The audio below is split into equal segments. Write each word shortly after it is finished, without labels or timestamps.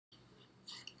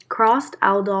Crossed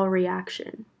Aldol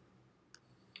reaction.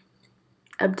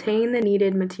 Obtain the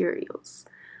needed materials.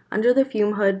 Under the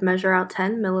fume hood, measure out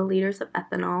 10 milliliters of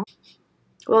ethanol.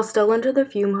 While still under the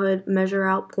fume hood, measure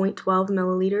out 0.12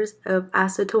 milliliters of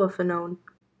acetophenone.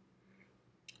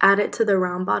 Add it to the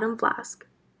round bottom flask.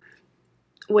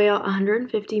 Weigh out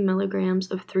 150 milligrams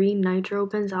of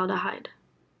 3-nitrobenzaldehyde.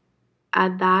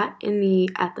 Add that in the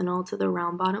ethanol to the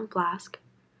round bottom flask.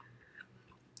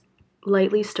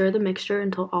 Lightly stir the mixture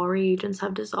until all reagents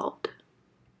have dissolved.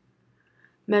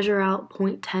 Measure out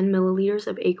 0.10 milliliters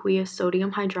of aqueous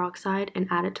sodium hydroxide and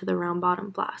add it to the round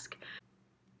bottom flask.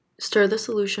 Stir the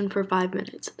solution for 5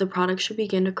 minutes. The product should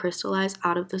begin to crystallize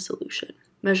out of the solution.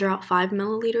 Measure out 5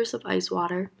 milliliters of ice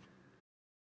water.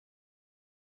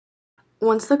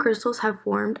 Once the crystals have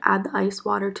formed, add the ice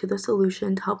water to the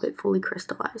solution to help it fully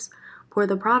crystallize. Pour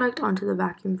the product onto the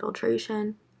vacuum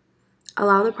filtration.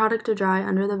 Allow the product to dry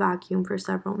under the vacuum for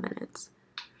several minutes.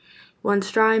 Once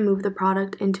dry, move the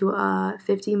product into a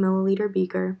 50 milliliter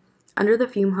beaker. Under the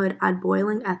fume hood, add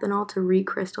boiling ethanol to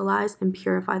recrystallize and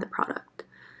purify the product.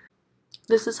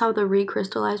 This is how the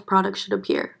recrystallized product should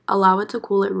appear. Allow it to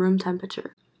cool at room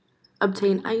temperature.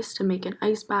 Obtain ice to make an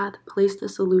ice bath. Place the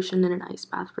solution in an ice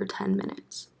bath for 10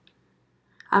 minutes.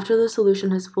 After the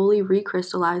solution has fully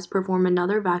recrystallized, perform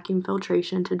another vacuum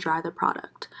filtration to dry the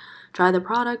product. Dry the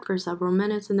product for several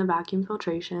minutes in the vacuum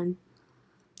filtration.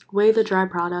 Weigh the dry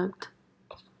product.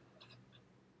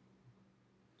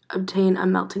 Obtain a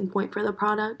melting point for the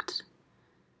product.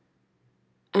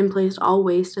 And place all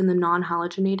waste in the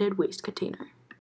non-halogenated waste container.